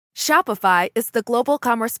Shopify is the global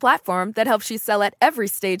commerce platform that helps you sell at every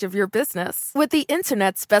stage of your business. With the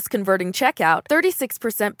internet's best converting checkout,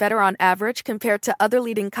 36% better on average compared to other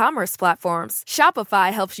leading commerce platforms,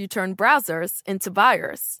 Shopify helps you turn browsers into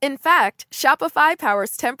buyers. In fact, Shopify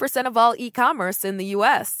powers 10% of all e-commerce in the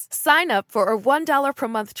U.S. Sign up for a $1 per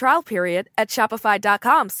month trial period at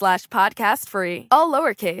shopify.com/podcast-free. All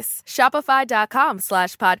lowercase,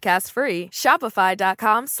 shopify.com/podcast-free,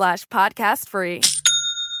 shopify.com/podcast-free.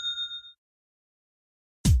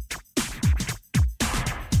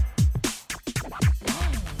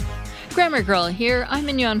 Grammar Girl here, I'm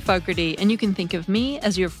Mignon Fogarty, and you can think of me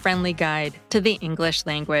as your friendly guide to the English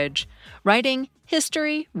language. Writing,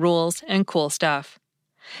 history, rules, and cool stuff.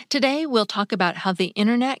 Today, we'll talk about how the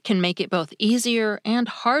internet can make it both easier and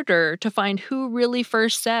harder to find who really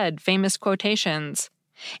first said famous quotations.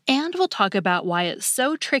 And we'll talk about why it's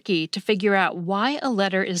so tricky to figure out why a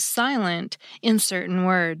letter is silent in certain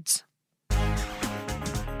words.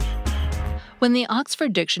 When the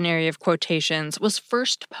Oxford Dictionary of Quotations was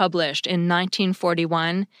first published in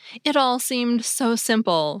 1941, it all seemed so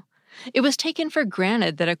simple. It was taken for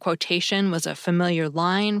granted that a quotation was a familiar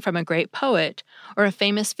line from a great poet or a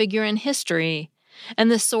famous figure in history,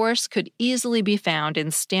 and the source could easily be found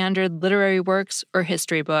in standard literary works or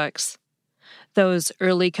history books. Those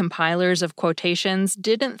early compilers of quotations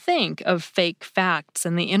didn't think of fake facts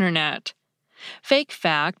and the internet. Fake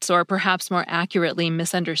facts, or perhaps more accurately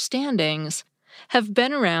misunderstandings, have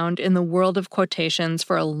been around in the world of quotations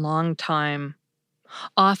for a long time.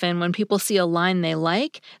 Often, when people see a line they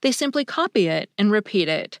like, they simply copy it and repeat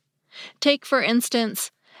it. Take, for instance,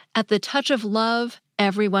 "At the touch of love,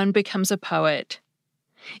 everyone becomes a poet."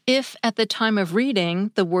 If, at the time of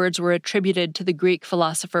reading, the words were attributed to the Greek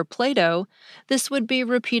philosopher Plato, this would be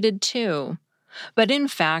repeated too. But in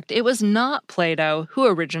fact, it was not Plato who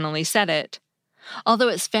originally said it. Although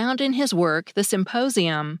it's found in his work, The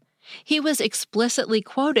Symposium, he was explicitly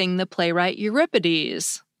quoting the playwright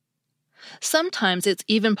Euripides. Sometimes it's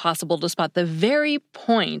even possible to spot the very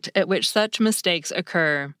point at which such mistakes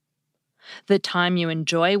occur. "The time you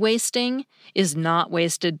enjoy wasting is not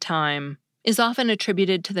wasted time," is often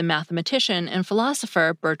attributed to the mathematician and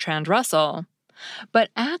philosopher Bertrand Russell, but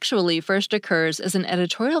actually first occurs as an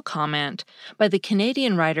editorial comment by the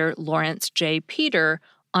Canadian writer Lawrence J. Peter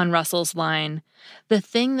on Russell's line, "The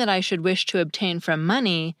thing that I should wish to obtain from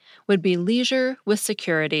money would be leisure with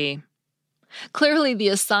security." Clearly, the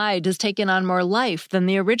aside has taken on more life than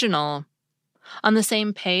the original. On the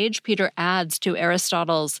same page, Peter adds to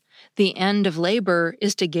Aristotle's, "The end of labor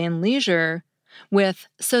is to gain leisure," with,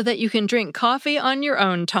 "so that you can drink coffee on your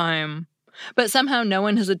own time." But somehow no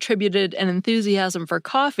one has attributed an enthusiasm for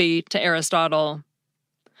coffee to Aristotle.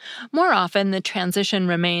 More often, the transition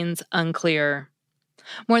remains unclear.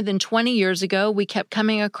 More than 20 years ago, we kept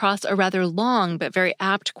coming across a rather long but very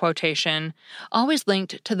apt quotation, always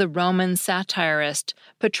linked to the Roman satirist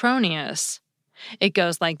Petronius. It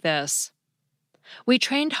goes like this: "We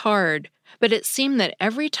trained hard, but it seemed that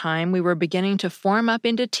every time we were beginning to form up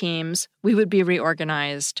into teams, we would be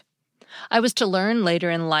reorganized. I was to learn later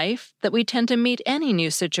in life that we tend to meet any new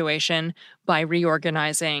situation by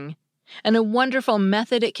reorganizing, and a wonderful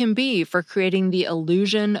method it can be for creating the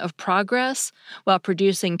illusion of progress while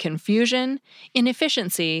producing confusion,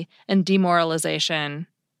 inefficiency, and demoralization."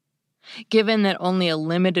 Given that only a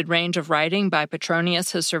limited range of writing by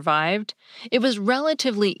Petronius has survived, it was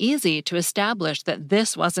relatively easy to establish that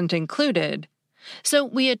this wasn't included, so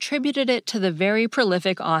we attributed it to the very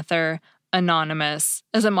prolific author Anonymous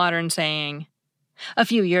as a modern saying. A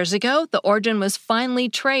few years ago, the origin was finally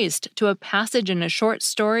traced to a passage in a short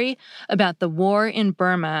story about the war in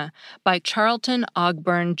Burma by Charlton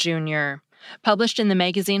Ogburn Jr., published in the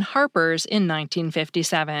magazine Harper's in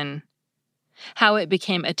 1957. How it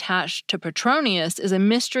became attached to Petronius is a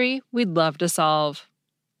mystery we'd love to solve.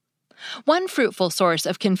 One fruitful source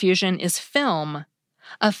of confusion is film.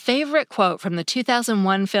 A favorite quote from the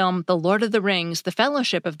 2001 film The Lord of the Rings, The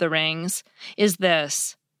Fellowship of the Rings, is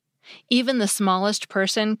this: "Even the smallest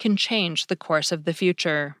person can change the course of the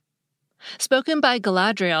future." Spoken by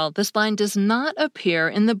Galadriel, this line does not appear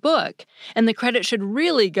in the book, and the credit should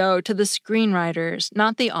really go to the screenwriters,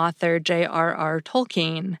 not the author J.R.R.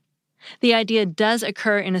 Tolkien. The idea does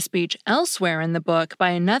occur in a speech elsewhere in the book by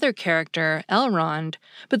another character, Elrond,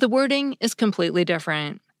 but the wording is completely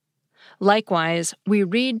different. Likewise, "we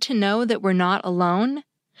read to know that we're not alone"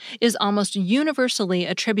 is almost universally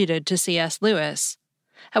attributed to C.S. Lewis.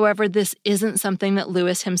 However, this isn't something that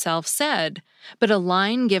Lewis himself said, but a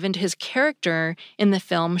line given to his character in the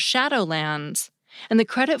film Shadowlands, and the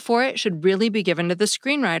credit for it should really be given to the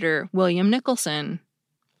screenwriter, William Nicholson.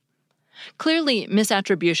 Clearly,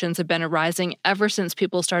 misattributions have been arising ever since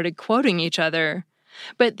people started quoting each other.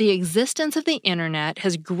 But the existence of the internet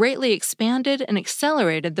has greatly expanded and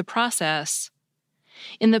accelerated the process.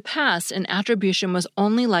 In the past, an attribution was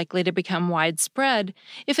only likely to become widespread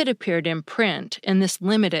if it appeared in print, and this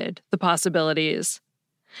limited the possibilities.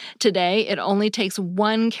 Today, it only takes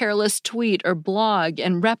one careless tweet or blog,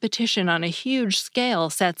 and repetition on a huge scale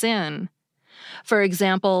sets in. For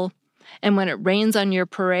example, "And when it rains on your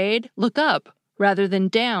parade, look up rather than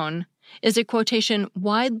down," is a quotation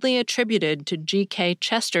widely attributed to G.K.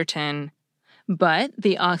 Chesterton. But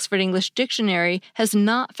the Oxford English Dictionary has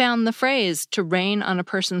not found the phrase "to rain on a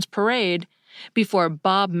person's parade" before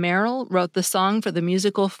Bob Merrill wrote the song for the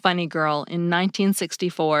musical Funny Girl in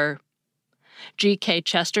 1964. G.K.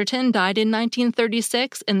 Chesterton died in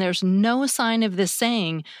 1936, and there's no sign of this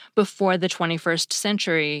saying before the 21st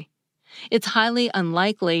century. It's highly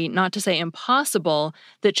unlikely, not to say impossible,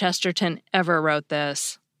 that Chesterton ever wrote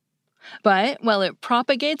this. But while it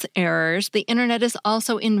propagates errors, the internet is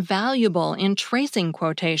also invaluable in tracing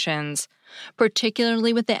quotations,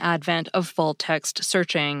 particularly with the advent of full-text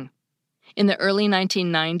searching. In the early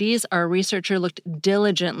 1990s, our researcher looked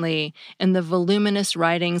diligently in the voluminous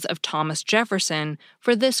writings of Thomas Jefferson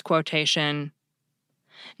for this quotation.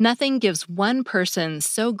 "Nothing gives one person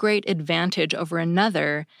so great advantage over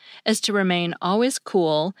another as to remain always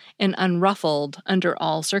cool and unruffled under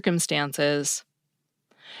all circumstances."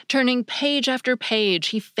 Turning page after page,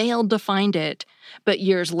 he failed to find it, but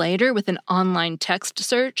years later, with an online text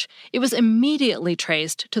search, it was immediately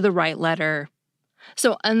traced to the right letter.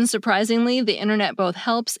 So unsurprisingly, the internet both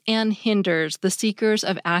helps and hinders the seekers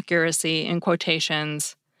of accuracy in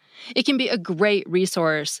quotations. It can be a great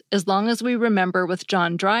resource as long as we remember with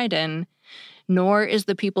John Dryden, "Nor is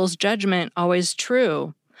the people's judgment always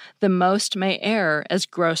true. The most may err as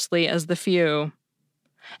grossly as the few."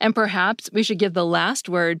 And perhaps we should give the last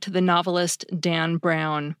word to the novelist Dan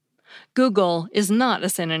Brown. Google is not a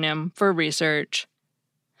synonym for research.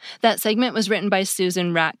 That segment was written by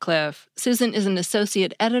Susan Ratcliffe. Susan is an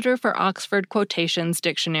associate editor for Oxford Quotations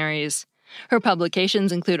Dictionaries. Her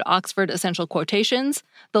publications include Oxford Essential Quotations,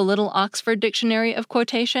 the Little Oxford Dictionary of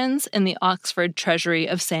Quotations, and the Oxford Treasury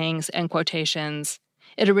of Sayings and Quotations.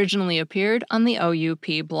 It originally appeared on the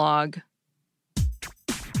OUP blog.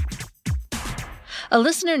 A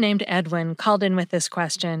listener named Edwin called in with this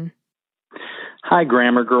question. Hi,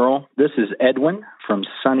 Grammar Girl. This is Edwin from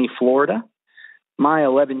sunny Florida. My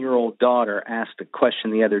 11-year-old daughter asked a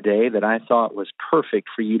question the other day that I thought was perfect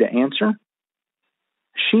for you to answer.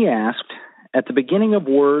 She asked, at the beginning of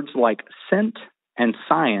words like scent and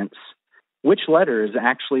science, which letter is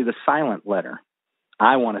actually the silent letter?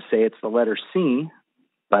 I want to say it's the letter C,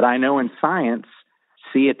 but I know in science,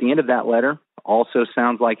 C at the end of that letter also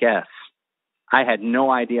sounds like S. I had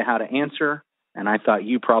no idea how to answer, and I thought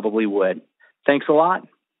you probably would. Thanks a lot.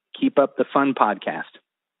 Keep up the fun podcast.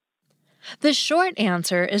 The short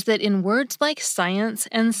answer is that in words like science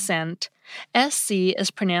and scent, SC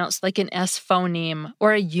is pronounced like an S phoneme,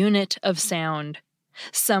 or a unit of sound.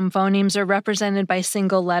 Some phonemes are represented by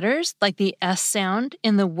single letters, like the S sound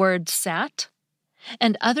in the word sat,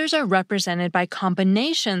 and others are represented by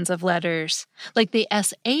combinations of letters, like the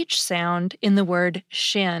SH sound in the word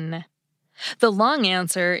shin. The long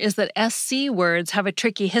answer is that SC words have a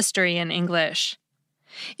tricky history in English.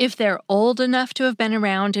 If they're old enough to have been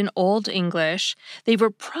around in Old English, they were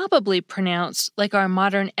probably pronounced like our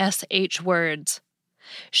modern SH words.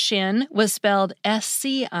 Shin was spelled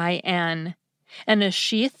SCIN, and a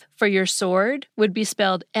sheath for your sword would be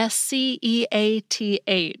spelled SCEATH.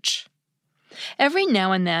 Every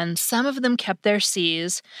now and then, some of them kept their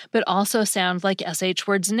C's, but also sound like SH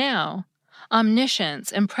words now.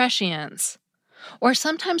 Omniscience and prescience. Or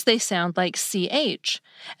sometimes they sound like CH,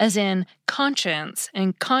 as in conscience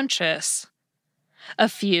and conscious. A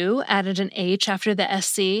few added an H after the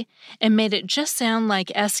SC and made it just sound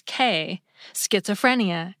like SK,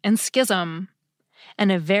 schizophrenia and schism.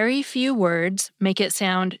 And a very few words make it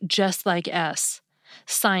sound just like S,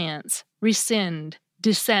 science, rescind,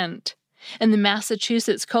 descent, and the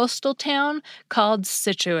Massachusetts coastal town called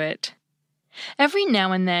Scituate. Every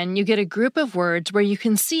now and then you get a group of words where you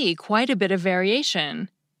can see quite a bit of variation.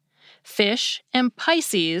 Fish and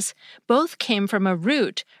Pisces both came from a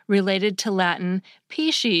root related to Latin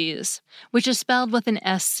pisces, which is spelled with an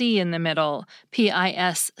SC in the middle,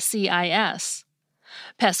 Piscis.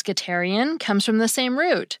 Pescatarian comes from the same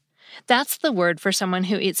root. That's the word for someone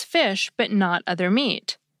who eats fish but not other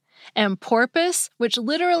meat. And porpoise, which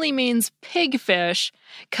literally means pigfish,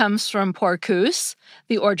 comes from porcus,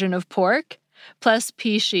 the origin of pork, plus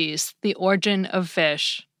pisces, the origin of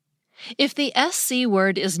fish. If the SC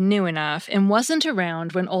word is new enough and wasn't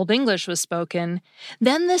around when Old English was spoken,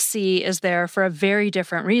 then the C is there for a very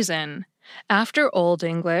different reason. After Old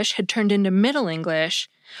English had turned into Middle English,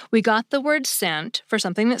 we got the word scent for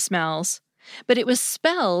something that smells, but it was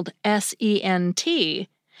spelled S-E-N-T,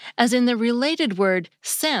 as in the related word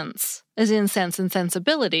sense, as in sense and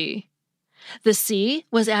sensibility. The C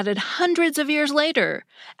was added hundreds of years later,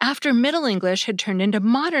 after Middle English had turned into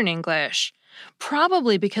Modern English,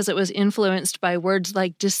 probably because it was influenced by words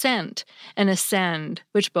like descent and ascend,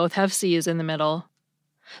 which both have C's in the middle.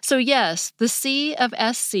 So yes, the C of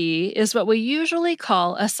SC is what we usually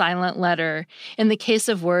call a silent letter in the case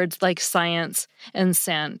of words like science and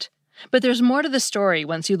scent. But there's more to the story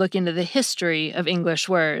once you look into the history of English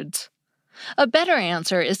words. A better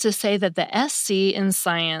answer is to say that the SC in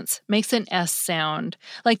science makes an S sound,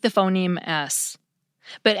 like the phoneme S.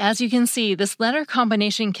 But as you can see, this letter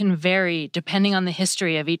combination can vary depending on the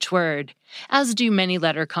history of each word, as do many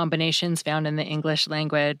letter combinations found in the English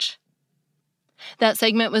language. That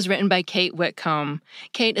segment was written by Kate Whitcomb.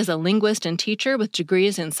 Kate is a linguist and teacher with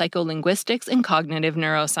degrees in psycholinguistics and cognitive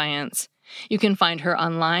neuroscience. You can find her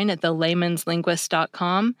online at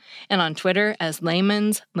thelaymanslinguist.com and on Twitter as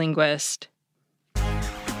Layman's Linguist.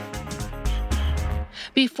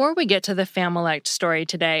 Before we get to the Familect story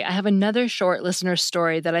today, I have another short listener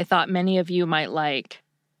story that I thought many of you might like.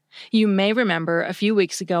 You may remember a few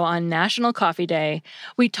weeks ago on National Coffee Day,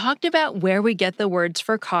 we talked about where we get the words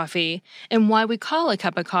for coffee and why we call a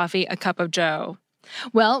cup of coffee a cup of joe.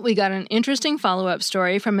 Well, we got an interesting follow-up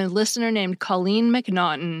story from a listener named Colleen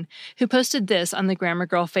McNaughton, who posted this on the Grammar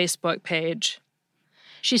Girl Facebook page.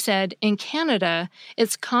 She said, in Canada,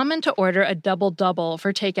 it's common to order a double-double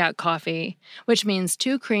for takeout coffee, which means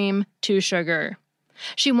 2 cream, 2 sugar.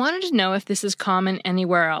 She wanted to know if this is common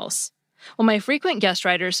anywhere else. Well, my frequent guest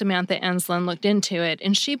writer, Samantha Enslin, looked into it,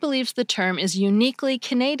 and she believes the term is uniquely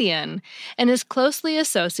Canadian and is closely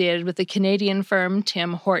associated with the Canadian firm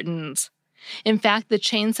Tim Hortons. In fact, the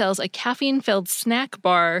chain sells a caffeine-filled snack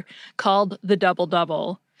bar called the Double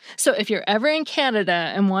Double. So if you're ever in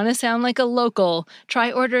Canada and want to sound like a local,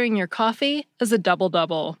 try ordering your coffee as a Double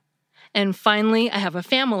Double. And finally, I have a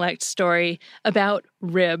Familect story about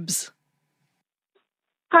ribs.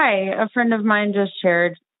 Hi, a friend of mine just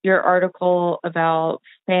shared your article about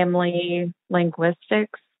family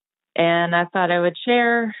linguistics, and I thought I would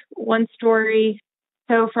share one story.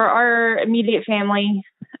 So for our immediate family,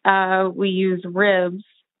 we use ribs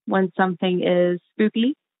when something is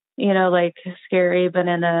spooky, like scary, but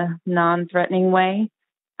in a non-threatening way.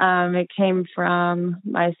 It came from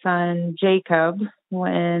my son, Jacob.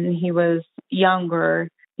 When he was younger,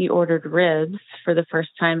 he ordered ribs for the first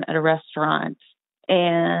time at a restaurant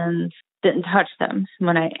and didn't touch them.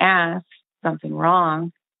 When I asked something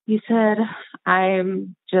wrong, he said,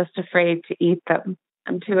 I'm just afraid to eat them.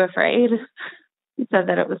 I'm too afraid. He said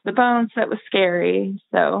that it was the bones that was scary.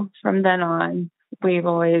 So from then on, we've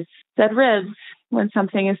always said ribs when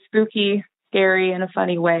something is spooky, scary in a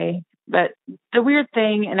funny way. But the weird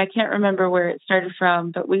thing, and I can't remember where it started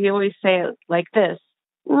from, but we always say it like this,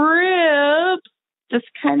 ribs, just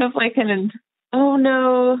kind of like an, oh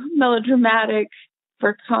no, melodramatic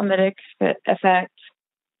for comedic effect.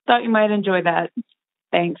 Thought you might enjoy that.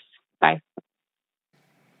 Thanks. Bye.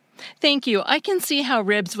 Thank you. I can see how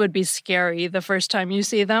ribs would be scary the first time you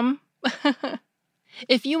see them.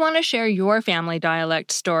 If you want to share your family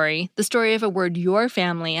dialect story, the story of a word your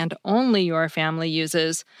family and only your family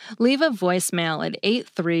uses, leave a voicemail at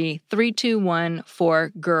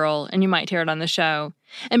 83321-4GIRL, and you might hear it on the show.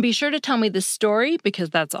 And be sure to tell me the story, because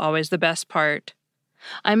that's always the best part.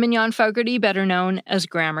 I'm Mignon Fogarty, better known as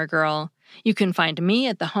Grammar Girl. You can find me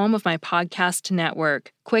at the home of my podcast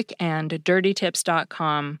network,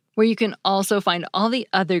 quickanddirtytips.com, where you can also find all the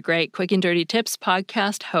other great Quick and Dirty Tips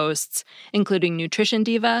podcast hosts, including Nutrition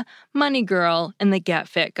Diva, Money Girl, and the Get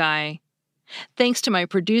Fit Guy. Thanks to my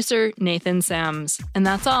producer, Nathan Sams. And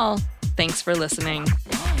that's all. Thanks for listening.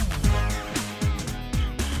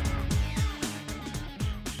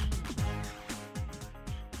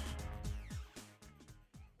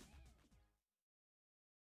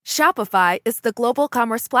 Shopify is the global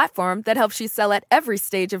commerce platform that helps you sell at every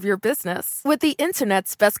stage of your business. With the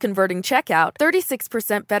internet's best converting checkout,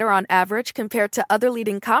 36% better on average compared to other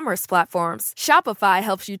leading commerce platforms, Shopify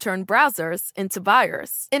helps you turn browsers into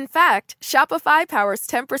buyers. In fact, Shopify powers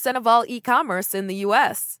 10% of all e-commerce in the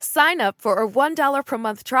U.S. Sign up for a $1 per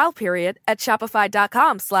month trial period at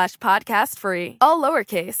shopify.com/podcastfree. All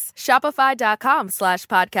lowercase,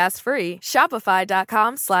 shopify.com/podcastfree,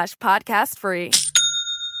 shopify.com/podcastfree.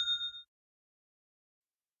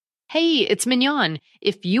 Hey, it's Mignon.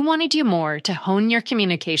 If you want to do more to hone your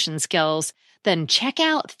communication skills, then check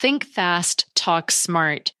out Think Fast, Talk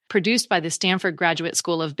Smart, produced by the Stanford Graduate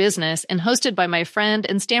School of Business and hosted by my friend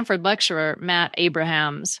and Stanford lecturer, Matt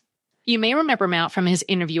Abrahams. You may remember Matt from his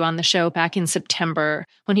interview on the show back in September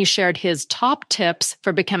when he shared his top tips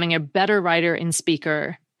for becoming a better writer and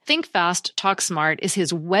speaker. Think Fast, Talk Smart is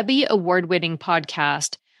his Webby award-winning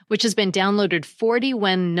podcast, which has been downloaded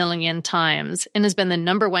 41 million times and has been the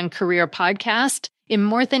 #1 career podcast in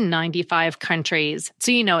more than 95 countries,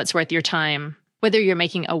 so you know it's worth your time. Whether you're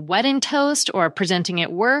making a wedding toast or presenting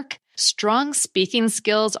at work, strong speaking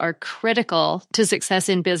skills are critical to success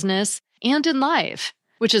in business and in life,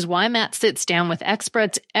 which is why Matt sits down with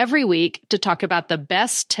experts every week to talk about the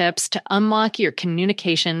best tips to unlock your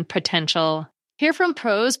communication potential. Hear from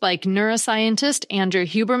pros like neuroscientist Andrew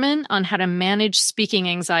Huberman on how to manage speaking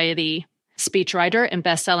anxiety, speechwriter and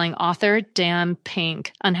best-selling author Dan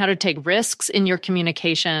Pink on how to take risks in your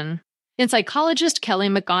communication, and psychologist Kelly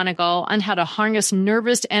McGonigal on how to harness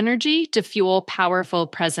nervous energy to fuel powerful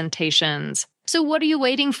presentations. So what are you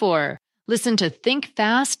waiting for? Listen to Think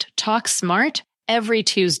Fast, Talk Smart every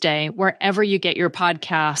Tuesday wherever you get your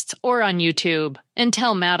podcasts or on YouTube. And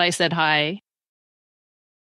tell Matt I said hi.